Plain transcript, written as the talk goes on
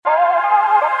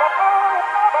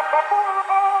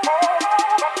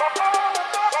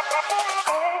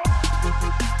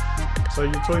So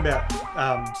you're talking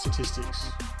about statistics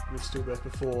with stillbirth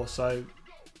before. So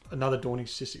another daunting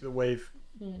statistic that we've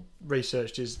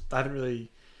researched is they haven't really,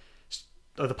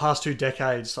 over the past 2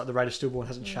 decades, like the rate of stillborn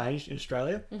hasn't changed in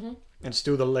Australia, and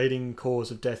still the leading cause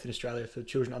of death in Australia for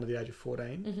children under the age of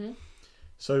 14.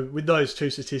 So with those 2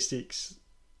 statistics,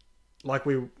 like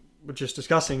we were just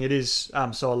discussing, it is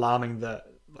so alarming that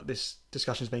this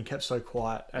discussion has been kept so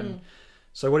quiet. And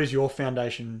so what is your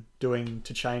foundation doing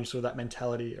to change sort of that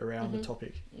mentality around the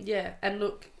topic? Yeah, and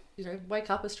look, wake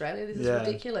up, Australia. This is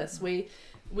ridiculous.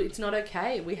 It's not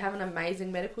okay. We have an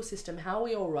amazing medical system. How are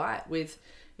we all right with,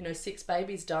 6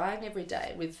 babies dying every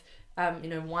day, with, 1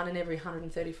 in every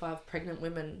 135 pregnant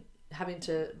women having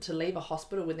to leave a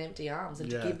hospital with empty arms and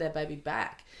to give their baby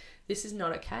back? This is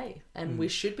not okay, and we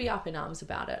should be up in arms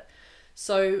about it.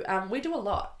 So we do a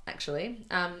lot, actually.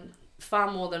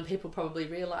 Far more than people probably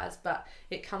realise, but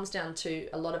it comes down to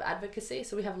a lot of advocacy.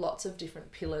 So we have lots of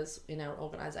different pillars in our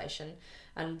organisation,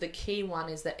 and the key one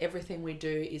is that everything we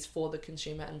do is for the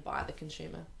consumer and by the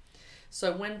consumer.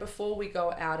 So before we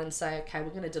go out and say, okay,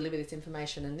 we're going to deliver this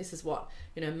information and this is what,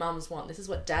 mums want, this is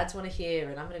what dads want to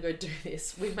hear, and I'm going to go do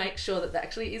this, we make sure that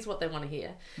actually is what they want to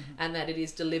hear, and that it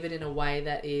is delivered in a way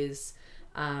that is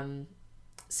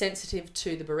sensitive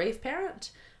to the bereaved parent,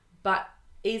 but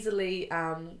easily,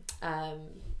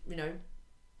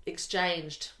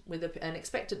 exchanged with an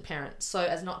expectant parent, so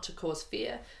as not to cause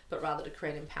fear, but rather to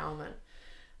create empowerment.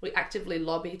 We actively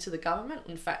lobby to the government.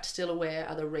 In fact, Still Aware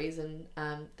are the reason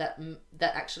that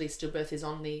actually stillbirth is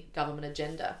on the government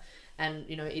agenda, and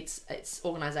it's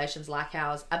organisations like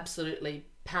ours absolutely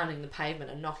pounding the pavement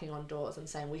and knocking on doors and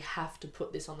saying we have to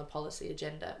put this on the policy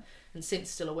agenda. And since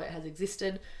Still Aware has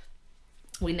existed,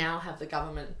 we now have the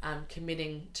government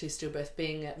committing to stillbirth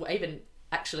being, even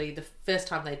actually the first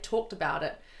time they talked about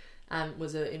it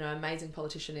was a amazing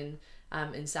politician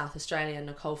in South Australia.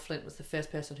 Nicole Flint was the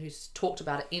first person who's talked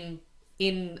about it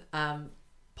in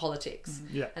politics.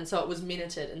 And so it was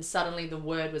minuted, and suddenly the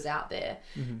word was out there.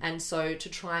 And so to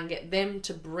try and get them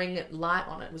to bring light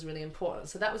on it was really important.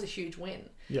 So that was a huge win.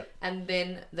 And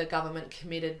then the government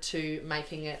committed to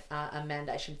making it a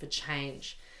mandation for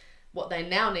change. What they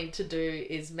now need to do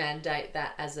is mandate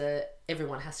that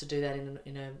everyone has to do that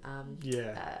in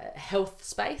a health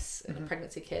space, in a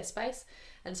pregnancy care space.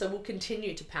 And so we'll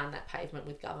continue to pound that pavement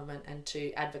with government and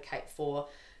to advocate for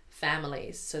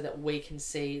families so that we can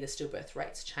see the stillbirth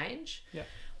rates change.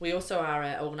 We also are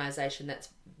an organisation that's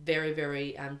very,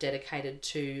 very dedicated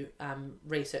to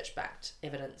research-backed,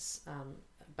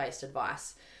 evidence-based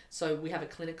advice. So we have a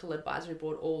clinical advisory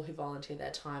board, all who volunteer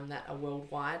their time, that are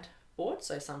worldwide board.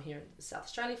 So some here in South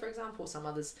Australia, for example, some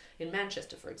others in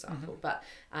Manchester, for example. But,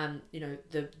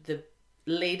 the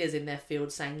leaders in their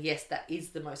field saying, yes, that is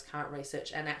the most current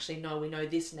research, and actually, no, we know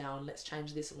this now, and let's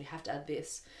change this, and we have to add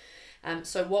this.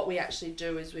 So what we actually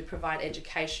do is we provide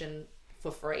education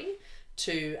for free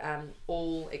to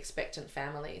all expectant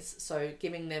families. So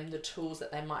giving them the tools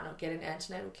that they might not get in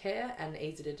antenatal care and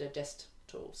easy to digest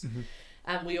tools.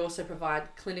 We also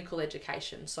provide clinical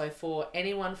education. So for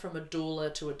anyone from a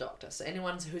doula to a doctor, so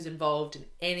anyone who's involved in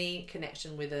any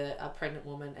connection with a pregnant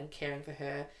woman and caring for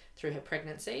her through her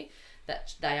pregnancy,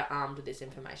 that they are armed with this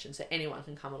information. So anyone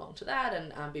can come along to that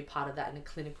and be part of that in a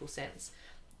clinical sense.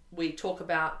 We talk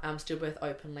about stillbirth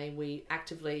openly. We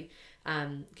actively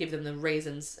give them the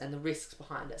reasons and the risks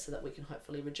behind it so that we can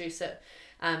hopefully reduce it.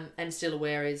 And Still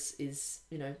Aware is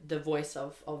the voice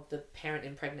of the parent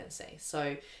in pregnancy.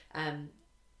 So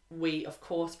we, of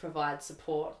course, provide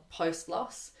support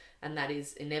post-loss, and that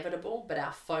is inevitable, but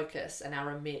our focus and our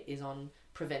remit is on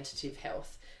preventative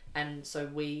health. And so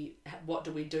what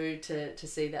do we do to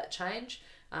see that change?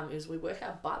 Is we work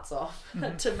our butts off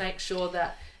to make sure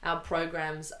that our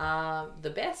programs are the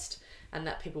best and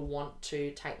that people want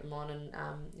to take them on,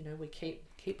 and we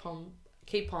keep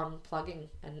on plugging.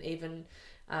 And even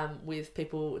with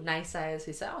people, naysayers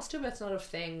who say, stillbirth's not a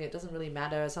thing, it doesn't really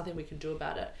matter, there's nothing we can do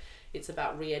about it. It's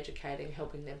about re-educating,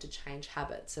 helping them to change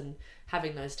habits and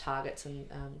having those targets and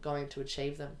going to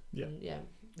achieve them.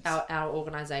 Our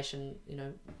organisation,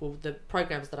 the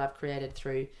programs that I've created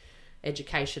through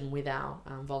education with our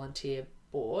volunteer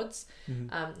boards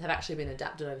have actually been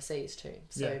adapted overseas too.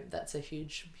 So that's a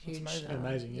huge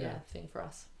amazing thing for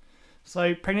us.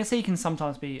 So pregnancy can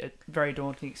sometimes be a very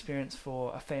daunting experience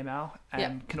for a female,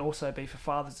 and can also be for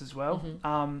fathers as well.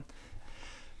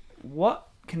 What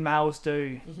can males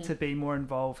do to be more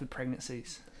involved with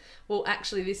pregnancies? Well,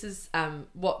 actually, this is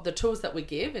what the tools that we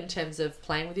give in terms of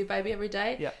playing with your baby every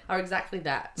day are exactly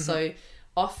that. So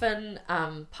often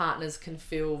partners can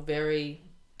feel very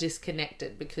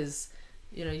disconnected because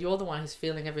You know, you're the one who's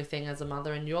feeling everything as a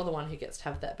mother, and you're the one who gets to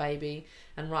have that baby.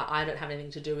 And right, I don't have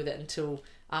anything to do with it until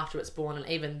after it's born, and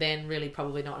even then, really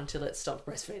probably not until it's stopped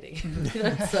breastfeeding. You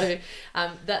know? So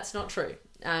that's not true.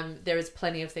 There is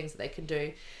plenty of things that they can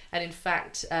do. And in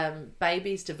fact,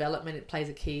 baby's development, it plays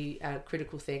a key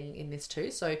critical thing in this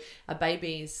too. So a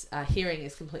baby's hearing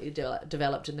is completely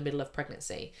developed in the middle of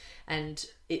pregnancy, and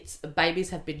babies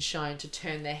have been shown to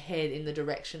turn their head in the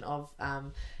direction of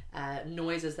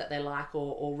noises that they like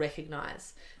or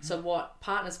recognize. So what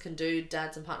partners can do,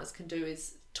 dads and partners can do,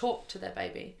 is talk to their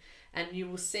baby, and you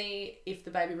will see if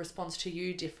the baby responds to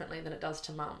you differently than it does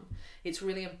to mum. It's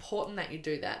really important that you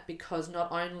do that, because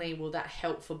not only will that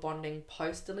help for bonding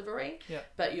post-delivery,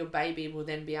 but your baby will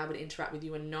then be able to interact with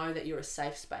you and know that you're a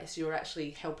safe space. You're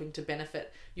actually helping to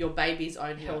benefit your baby's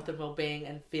own health and well-being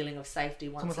and feeling of safety.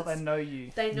 It's almost like they know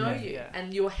you. They know you,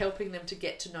 and you're helping them to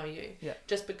get to know you. Yeah.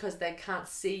 Just because they can't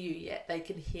see you yet, they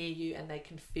can hear you and they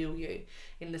can feel you.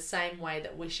 In the same way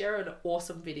that we share an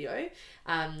awesome video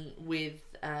with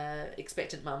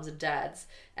expectant mums and dads,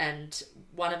 and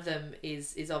one of them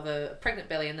is of a pregnant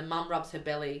belly, and the mum rubs her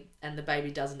belly and the baby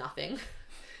does nothing,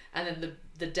 and then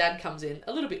the dad comes in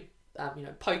a little bit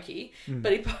pokey,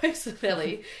 but he pokes the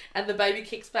belly and the baby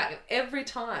kicks back, and every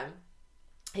time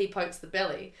he pokes the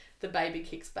belly, the baby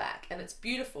kicks back, and it's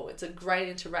beautiful. It's a great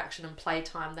interaction and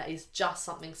playtime that is just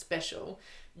something special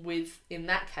with, in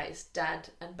that case, dad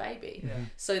and baby.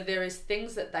 So there is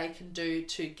things that they can do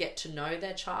to get to know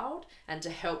their child and to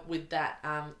help with that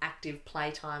active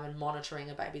playtime and monitoring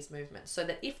a baby's movement, so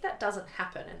that if that doesn't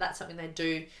happen, and that's something they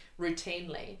do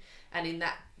routinely, and in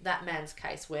that man's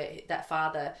case where that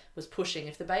father was pushing,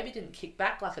 if the baby didn't kick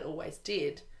back like it always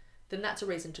did, then that's a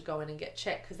reason to go in and get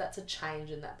checked, because that's a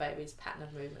change in that baby's pattern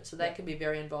of movement. So they can be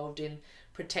very involved in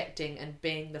protecting and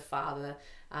being the father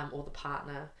or the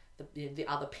partner, the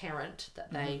other parent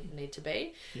that they need to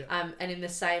be. And in the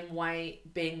same way,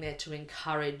 being there to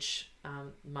encourage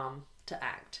mum to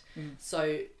act.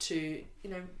 So to,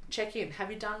 check in. Have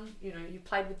you done, you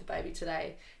played with the baby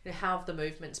today? How have the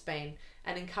movements been?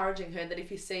 And encouraging her that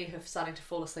if you see her starting to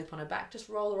fall asleep on her back, just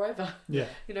roll her over.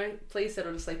 Please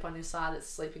settle to sleep on your side. It's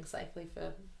sleeping safely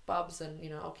for Bubs, and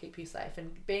I'll keep you safe.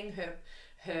 And being her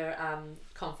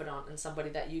confidant and somebody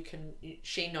that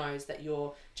she knows that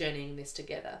you're journeying this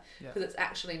together, because it's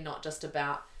actually not just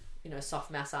about soft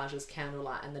massages,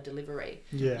 candlelight, and the delivery.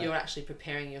 You're actually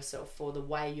preparing yourself for the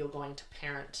way you're going to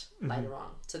parent later on.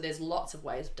 So there's lots of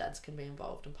ways dads can be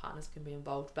involved and partners can be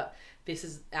involved, but this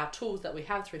is our tools that we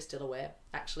have through Still Aware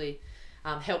actually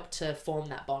help to form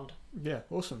that bond.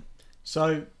 Awesome.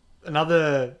 So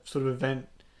another sort of event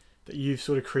that you've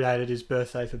sort of created is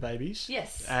Birthday for Babies.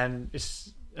 Yes. And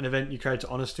it's an event you create to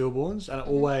honour stillborns, and it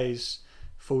always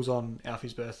falls on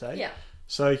Alfie's birthday.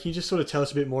 So can you just sort of tell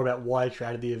us a bit more about why you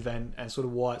created the event and sort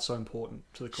of why it's so important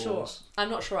to the cause? Sure. I'm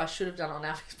not sure I should have done it on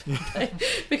Alfie's birthday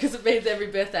because it means every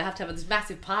birthday I have to have this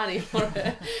massive party for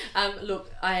her.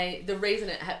 The reason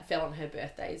it fell on her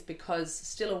birthday is because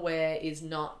Still Aware is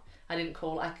not... I didn't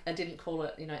call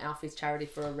it, Alfie's charity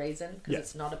for a reason, because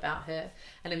it's not about her.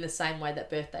 And in the same way that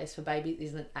Birthdays for Babies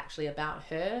isn't actually about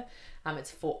her,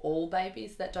 it's for all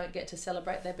babies that don't get to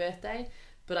celebrate their birthday.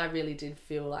 But I really did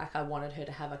feel like I wanted her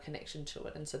to have a connection to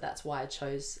it, and so that's why I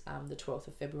chose the 12th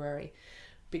of February,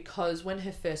 because when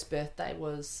her first birthday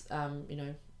was,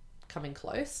 coming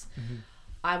close,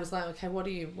 I was like, okay, what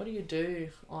do you do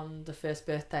on the first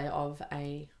birthday of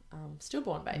a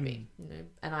stillborn baby?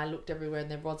 And I looked everywhere and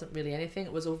there wasn't really anything.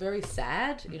 It was all very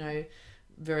sad,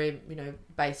 very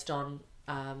based on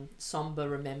somber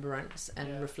remembrance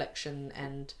and reflection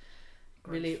and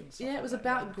really it was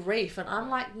about grief. And I'm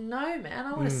like, no man,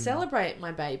 I want to celebrate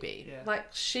my baby. Like,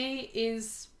 she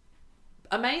is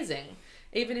amazing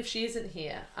even if she isn't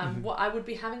here. I would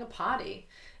be having a party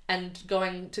and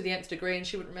going to the nth degree, and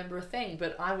she wouldn't remember a thing,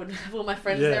 but I would have all my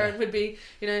friends there and would be,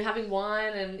 having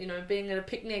wine and, being at a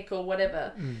picnic or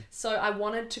whatever. So I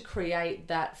wanted to create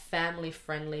that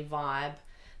family-friendly vibe,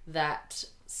 that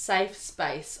safe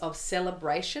space of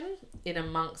celebration in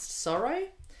amongst sorrow,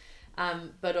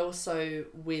 but also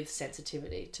with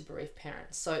sensitivity to bereaved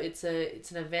parents. So it's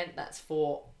an event that's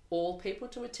for all people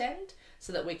to attend,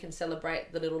 so that we can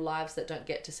celebrate the little lives that don't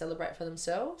get to celebrate for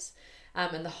themselves.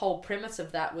 And the whole premise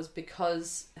of that was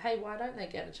because, hey, why don't they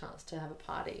get a chance to have a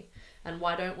party? And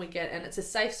why don't we and it's a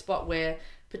safe spot where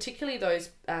particularly those,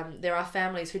 there are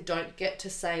families who don't get to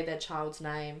say their child's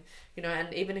name,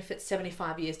 and even if it's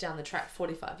 75 years down the track,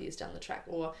 45 years down the track,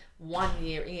 or 1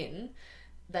 year in,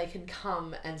 they can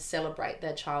come and celebrate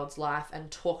their child's life and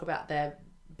talk about their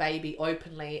baby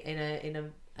openly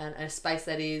in a space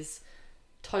that is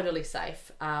totally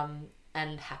safe,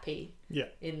 happy Yeah.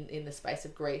 in the space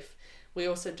of grief. We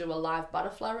also do a live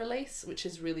butterfly release, which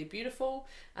is really beautiful,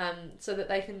 so that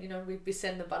they can, we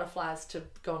send the butterflies to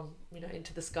go,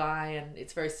 into the sky, and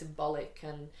it's very symbolic,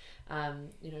 and,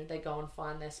 they go and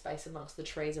find their space amongst the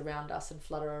trees around us and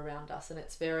flutter around us, and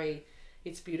it's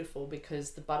beautiful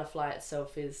because the butterfly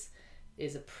itself is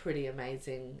a pretty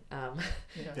amazing,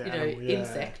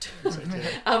 insect.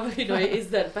 Is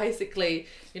that basically,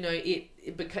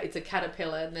 it's a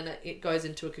caterpillar, and then it goes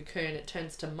into a cocoon, it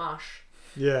turns to mush.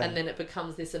 Yeah. And then it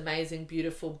becomes this amazing,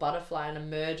 beautiful butterfly and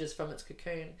emerges from its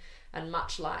cocoon. And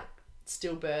much like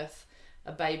stillbirth,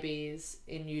 a baby is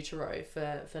in utero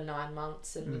for 9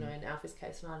 months, and in Alfie's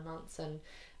case 9 months, and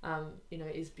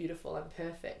is beautiful and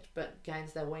perfect, but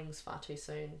gains their wings far too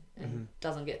soon and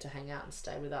doesn't get to hang out and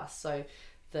stay with us. So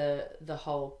the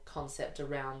whole concept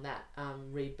around that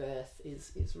rebirth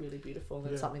is really beautiful,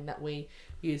 and it's something that we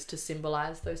use to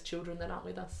symbolize those children that aren't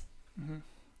with us.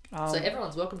 So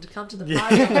everyone's welcome to come to the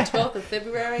party on the 12th of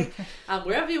February.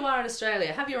 Wherever you are in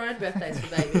Australia, have your own birthdays for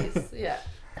babies. Yeah.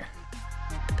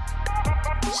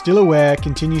 Still Aware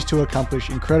continues to accomplish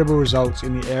incredible results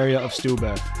in the area of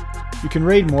stillbirth. You can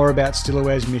read more about Still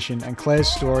Aware's mission and Claire's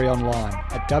story online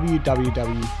at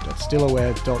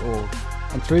www.stillaware.org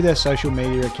and through their social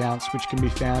media accounts, which can be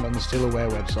found on the Still Aware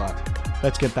website.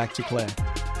 Let's get back to Claire.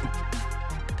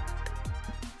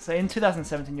 So in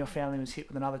 2017, your family was hit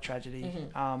with another tragedy,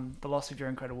 the loss of your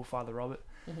incredible father, Robert.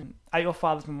 At your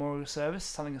father's memorial service,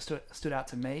 something that stood out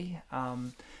to me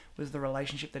was the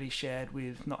relationship that he shared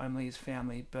with not only his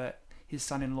family, but his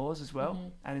son-in-laws as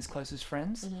well, and his closest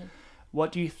friends.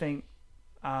 What do you think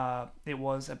it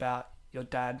was about your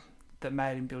dad that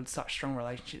made him build such strong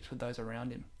relationships with those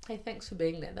around him? Hey, thanks for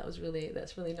being there. That's really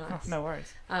nice. Oh, no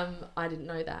worries. I didn't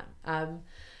know that.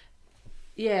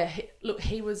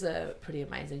 He was a pretty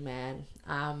amazing man,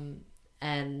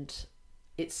 and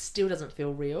it still doesn't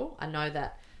feel real. I know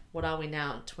that, what are we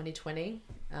now, 2020?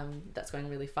 That's going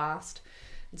really fast,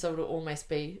 and so it'll almost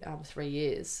be 3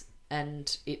 years,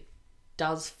 and it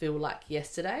does feel like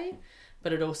yesterday,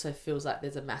 but it also feels like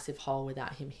there's a massive hole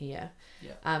without him here.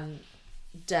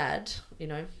 Dad,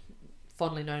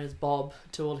 fondly known as Bob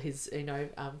to all his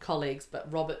colleagues,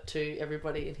 but Robert to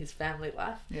everybody in his family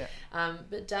life.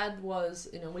 But Dad was,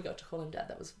 we got to call him Dad.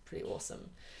 That was pretty awesome.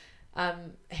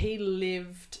 He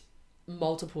lived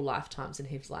multiple lifetimes in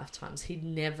his lifetimes.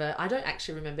 I don't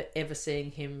actually remember ever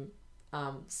seeing him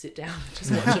sit down and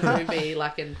just watch a movie.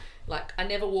 I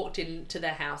never walked into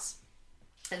their house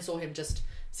and saw him just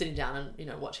sitting down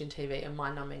and watching TV and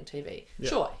mind-numbing TV.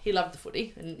 Sure, he loved the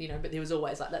footy, and but he was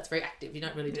always like, that's very active. You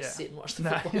don't really just sit and watch the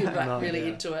football. You're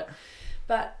into it.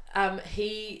 But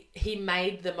he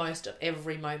made the most of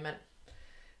every moment.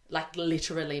 Like,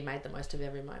 literally made the most of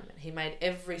every moment. He made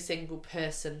every single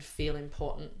person feel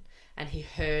important, and he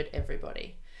heard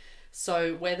everybody.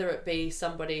 So whether it be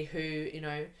somebody who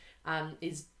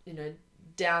is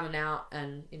down and out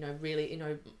and really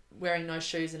wearing no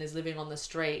shoes and is living on the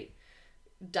street,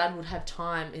 Dad would have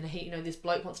time, and he, this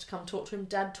bloke wants to come talk to him.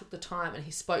 Dad took the time and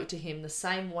he spoke to him the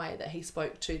same way that he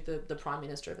spoke to the Prime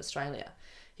Minister of Australia.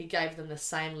 He gave them the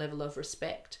same level of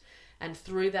respect, and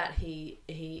through that he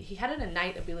had an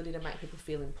innate ability to make people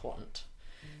feel important,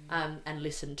 and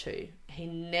listened to. He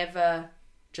never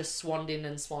just swanned in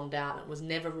and swanned out. It was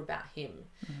never about him.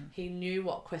 He knew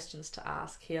what questions to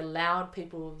ask. He allowed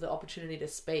people the opportunity to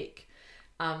speak.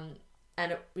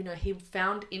 And he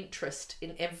found interest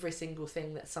in every single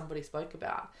thing that somebody spoke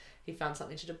about. He found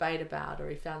something to debate about, or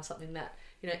he found something that,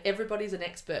 everybody's an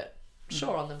expert,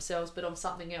 sure, on themselves, but on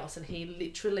something else. And he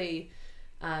literally,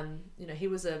 he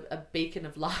was a beacon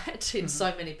of light in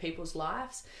so many people's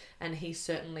lives. And he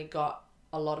certainly got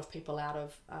a lot of people out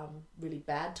of really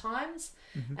bad times.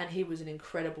 And he was an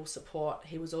incredible support.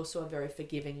 He was also a very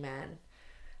forgiving man.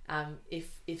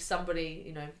 If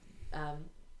somebody,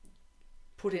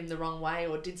 put him the wrong way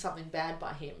or did something bad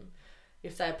by him,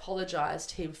 if they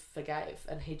apologized, he forgave,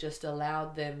 and he just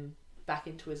allowed them back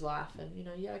into his life. And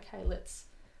okay, let's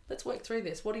work through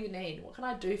this. What do you need? What can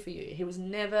I do for you? He was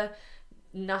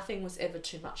nothing was ever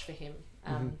too much for him.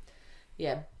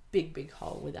 Big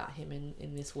hole without him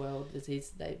in this world.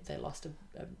 They lost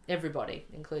everybody,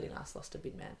 including us, lost a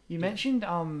big man. You mentioned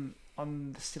on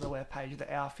the Still Aware page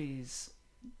that Alfie's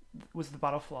was the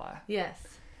butterfly.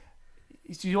 Yes.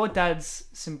 Is your dad's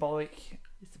symbolic?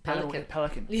 It's the pelican.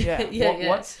 Pelican. Yeah.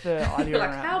 What's the idea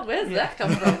around? Where's that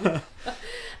come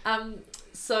from?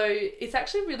 So it's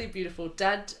actually really beautiful.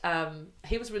 Dad,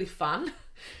 he was really fun.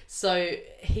 So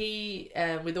he,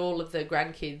 with all of the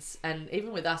grandkids, and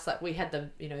even with us, like we had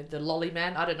the lolly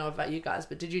man. I don't know about you guys,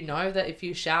 but did you know that if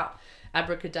you shout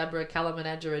abracadabra,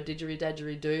 calamanadra,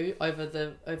 didgeridoo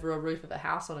over a roof of a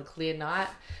house on a clear night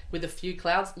with a few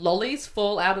clouds. Lollies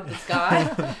fall out of the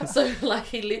sky. So like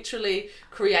he literally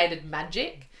created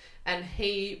magic, and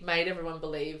he made everyone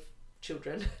believe,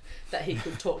 children, that he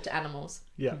could talk to animals.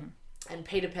 Yeah. And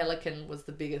Peter Pelican was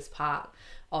the biggest part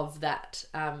of that.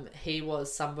 He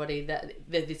was somebody that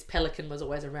this pelican was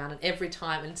always around, and every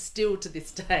time, and still to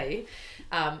this day,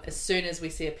 as soon as we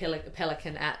see a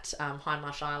pelican at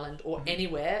Hindmarsh Island or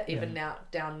anywhere, even now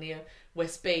down near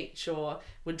West Beach, or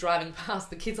we're driving past,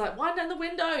 the kids are like, wind down the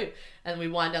window, and we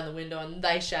wind down the window and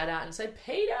they shout out and say,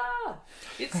 Peter,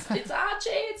 it's Archie,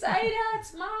 it's Ada,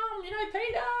 it's Mum,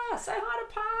 Peter, say hi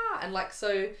to Pa. And like,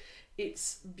 so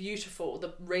it's beautiful.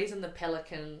 The reason the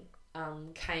pelican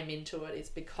came into it is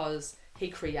because he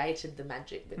created the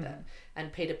magic with it,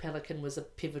 and Peter Pelican was the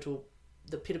pivotal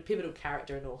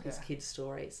character in all his kids'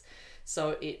 stories.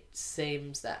 So it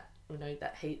seems that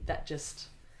that just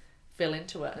fell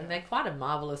into it, and they're quite a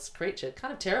marvelous creature,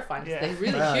 kind of terrifying. Yeah. They're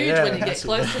really huge when you get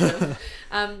close to them.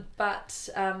 But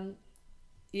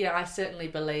I certainly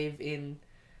believe in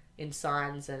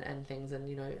signs and things,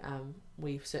 and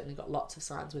we've certainly got lots of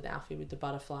signs with Alfie, with the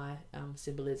butterfly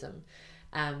symbolism.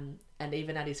 And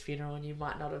even at his funeral, and you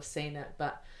might not have seen it,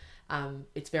 but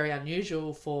it's very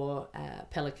unusual for a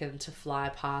pelican to fly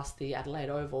past the Adelaide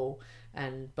Oval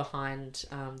and behind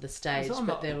the stage.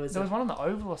 There was one on the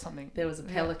Oval or something. There was a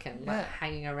pelican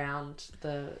hanging around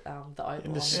the Oval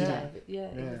in the city.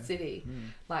 In the city,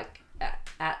 like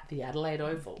at the Adelaide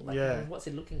Oval. What's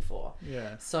he looking for?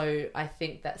 Yeah. So I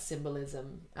think that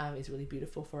symbolism is really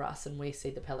beautiful for us, and we see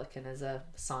the pelican as a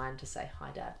sign to say, hi,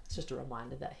 Dad. It's just a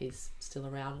reminder that he's still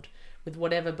around. With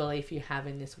whatever belief you have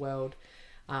in this world,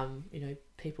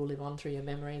 people live on through your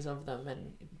memories of them,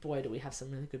 and boy, do we have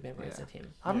some really good memories of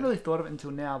him. I haven't really thought of it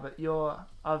until now, but your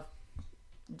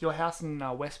house in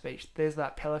West Beach, there's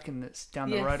that pelican that's down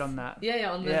the road on that.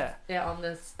 On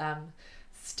this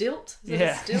stilt. Big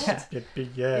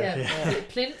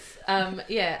plinth.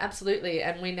 Absolutely.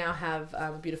 And we now have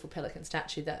a beautiful pelican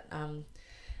statue that and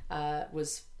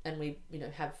we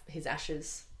have his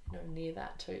ashes near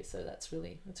that too. So that's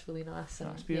really nice.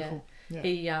 And it's beautiful.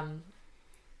 He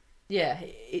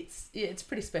it's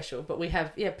pretty special. But we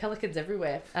have pelicans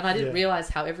everywhere, and I didn't realize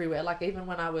how everywhere. Like even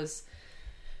when I was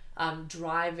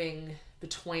driving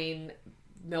between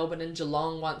Melbourne and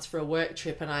Geelong once for a work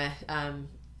trip, and I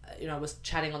was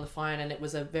chatting on the phone, and it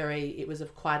was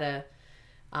quite a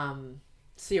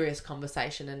serious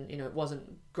conversation, and it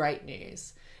wasn't great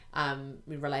news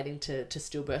relating to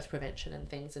stillbirth prevention and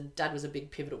things, and Dad was a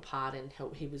big pivotal part, and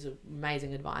he was an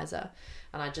amazing advisor,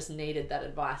 and I just needed that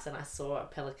advice, and I saw a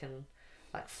pelican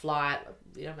like fly.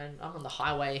 I'm on the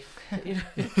highway,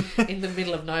 in the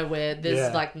middle of nowhere. There's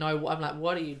I'm like,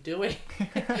 what are you doing?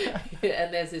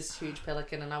 And there's this huge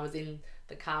pelican, and I was in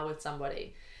the car with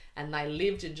somebody, and they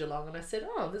lived in Geelong, and I said,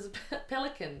 oh, there's a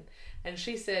pelican, and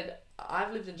she said,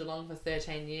 I've lived in Geelong for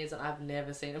 13 years and I've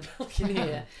never seen a pelican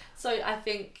here. So I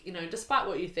think, despite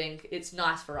what you think, it's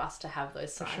nice for us to have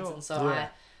those signs. Sure. And so I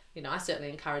certainly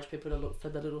encourage people to look for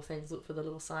the little things, look for the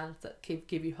little signs that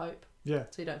give you hope. Yeah.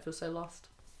 So you don't feel so lost.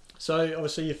 So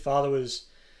obviously your father was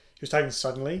taken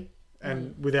suddenly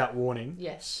and without warning.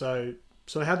 Yes. So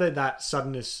how did that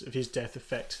suddenness of his death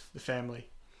affect the family?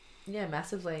 Yeah,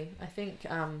 massively. I think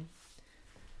I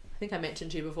mentioned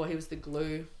to you before, he was the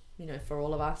glue, for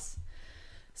all of us.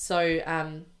 So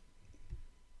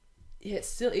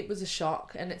it was a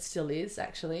shock, and it still is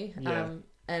actually.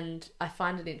 And I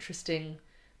find it interesting.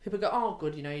 People go, oh,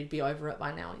 good, you'd be over it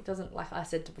by now. It doesn't, like I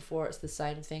said before, it's the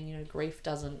same thing. Grief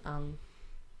doesn't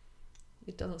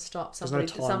it doesn't stop. Somebody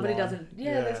doesn't.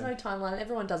 There's no timeline.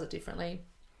 Everyone does it differently,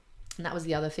 and that was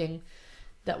the other thing,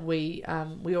 that we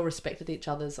all respected each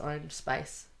other's own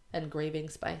space and grieving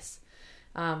space.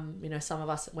 Some of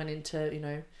us went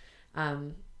into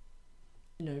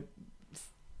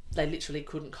they literally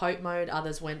couldn't cope mode.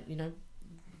 Others went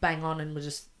bang on and were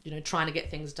just trying to get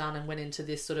things done, and went into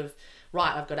this sort of,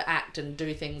 right, I've got to act and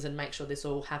do things and make sure this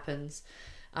all happens.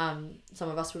 Some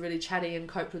of us were really chatty and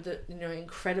coped with it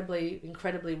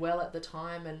incredibly well at the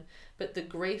time, but the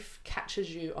grief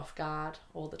catches you off guard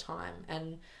all the time,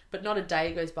 but not a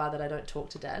day goes by that I don't talk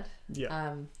to Dad.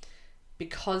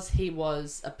 Because he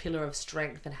was a pillar of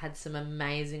strength and had some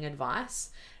amazing advice,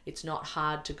 it's not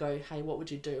hard to go, hey, what would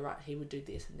you do? Right, he would do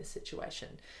this in this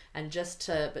situation. And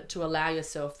to allow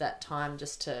yourself that time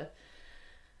just to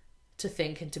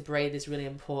think and to breathe is really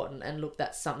important. And look,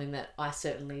 that's something that I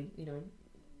certainly,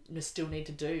 still need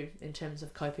to do in terms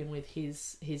of coping with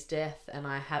his death. And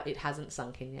it hasn't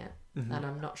sunk in yet. And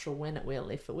I'm not sure when it will,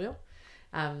 if it will.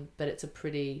 But it's a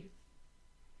pretty...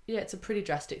 it's a pretty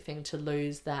drastic thing to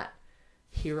lose that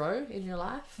hero in your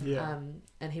life. Yeah.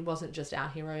 And he wasn't just our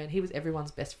hero, and he was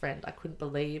everyone's best friend. I couldn't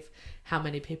believe how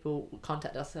many people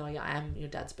contacted us saying, I am your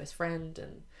dad's best friend.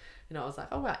 And, you know, I was like,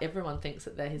 oh, wow, everyone thinks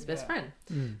that they're his best friend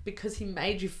because he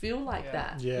made you feel like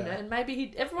that. Yeah. You know, and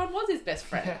maybe everyone was his best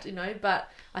friend, you know, but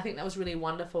I think that was really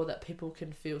wonderful that people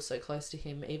can feel so close to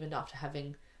him even after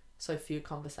having so few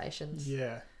conversations.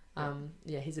 Yeah.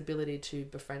 His ability to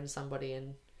befriend somebody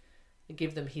and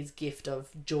give them his gift of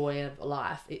joy of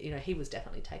life. You know, he was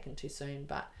definitely taken too soon,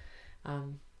 but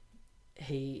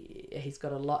he's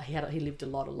got a lot. He lived a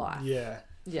lot of life. Yeah,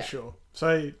 for sure.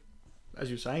 So, as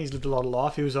you were saying, he's lived a lot of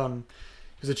life. He was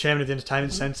the chairman of the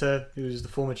Entertainment Centre. He was the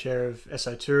former chair of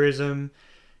SO Tourism.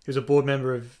 He was a board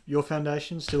member of your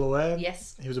foundation, Still Aware.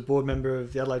 Yes. He was a board member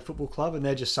of the Adelaide Football Club, and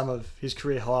they're just some of his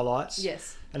career highlights.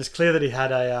 Yes. And it's clear that he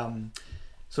had a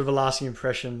sort of a lasting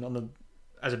impression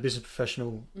as a business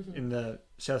professional in the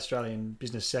South Australian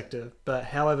business sector. But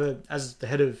however, as the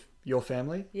head of your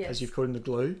family, as you've called him, the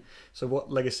glue, so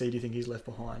what legacy do you think he's left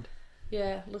behind?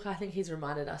 Yeah, look, I think he's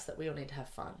reminded us that we all need to have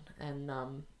fun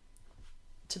and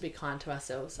to be kind to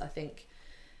ourselves. I think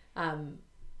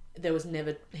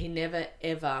he never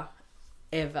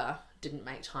ever didn't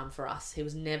make time for us. He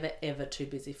was never ever too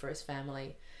busy for his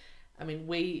family. I mean,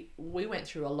 we went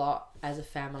through a lot as a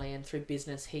family, and through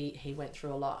business, he went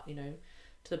through a lot, you know,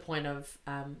 to the point of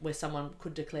where someone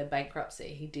could declare bankruptcy.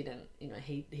 He didn't, you know,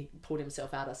 he pulled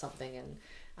himself out of something and,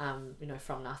 you know,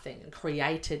 from nothing, and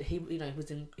created, he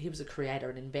was a creator,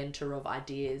 an inventor of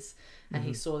ideas, and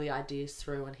he saw the ideas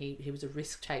through, and he was a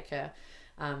risk taker,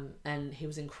 and he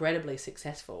was incredibly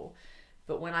successful.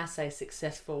 But when I say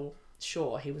successful,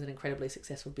 sure, he was an incredibly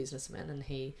successful businessman, and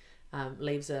he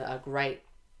leaves a great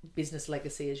business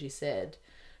legacy, as you said.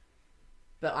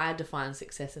 But I define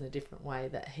success in a different way,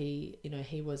 that he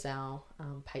was our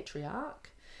patriarch,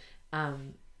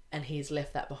 and he's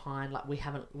left that behind. Like we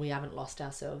haven't lost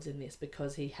ourselves in this,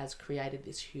 because he has created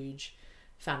this huge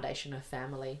foundation of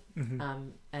family,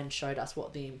 and showed us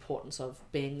what the importance of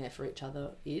being there for each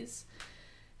other is.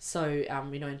 So,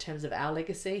 you know, in terms of our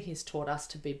legacy, he's taught us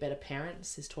to be better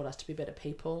parents. He's taught us to be better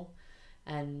people.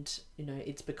 And, you know,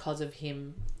 it's because of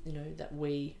him, you know, that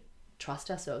we trust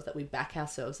ourselves, that we back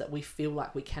ourselves, that we feel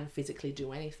like we can physically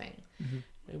do anything.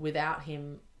 Without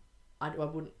him, I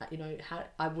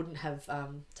wouldn't have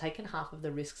taken half of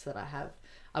the risks that I have.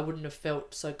 I wouldn't have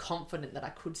felt so confident that I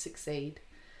could succeed.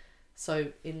 So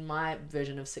in my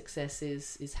version of success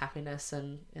is happiness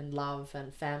and love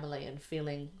and family and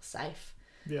feeling safe.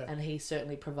 Yeah. And he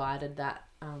certainly provided that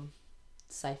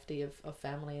safety of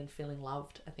family and feeling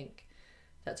loved. I think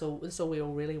that's all we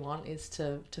all really want, is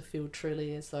to feel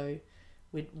truly as though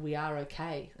we are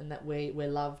okay, and that we're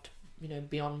loved, you know,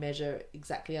 beyond measure,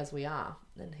 exactly as we are.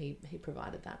 And he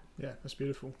provided that. Yeah, that's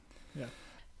beautiful. Yeah.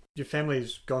 Your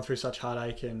family's gone through such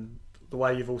heartache, and the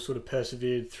way you've all sort of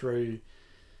persevered through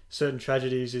certain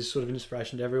tragedies is sort of an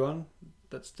inspiration to everyone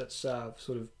that's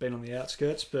sort of been on the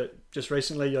outskirts. But just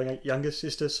recently, your younger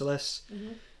sister, Celeste,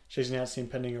 she's announced the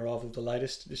impending arrival of the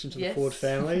latest addition to the Ford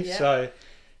family. Yeah. So,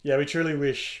 yeah, we truly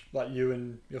wish you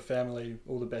and your family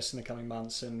all the best in the coming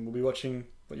months, and we'll be watching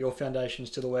what your foundation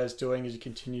Still Aware is doing as you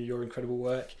continue your incredible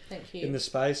work in the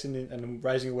space and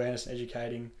raising awareness and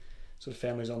educating sort of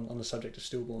families on the subject of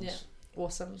stillborns. Yeah.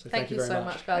 Awesome. So thank you so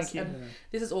much, guys. And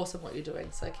this is awesome what you're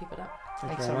doing, so keep it up.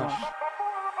 Thanks so much.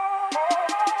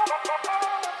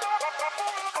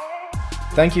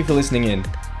 Thank you for listening in.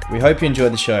 We hope you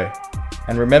enjoyed the show.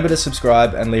 And remember to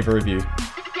subscribe and leave a review.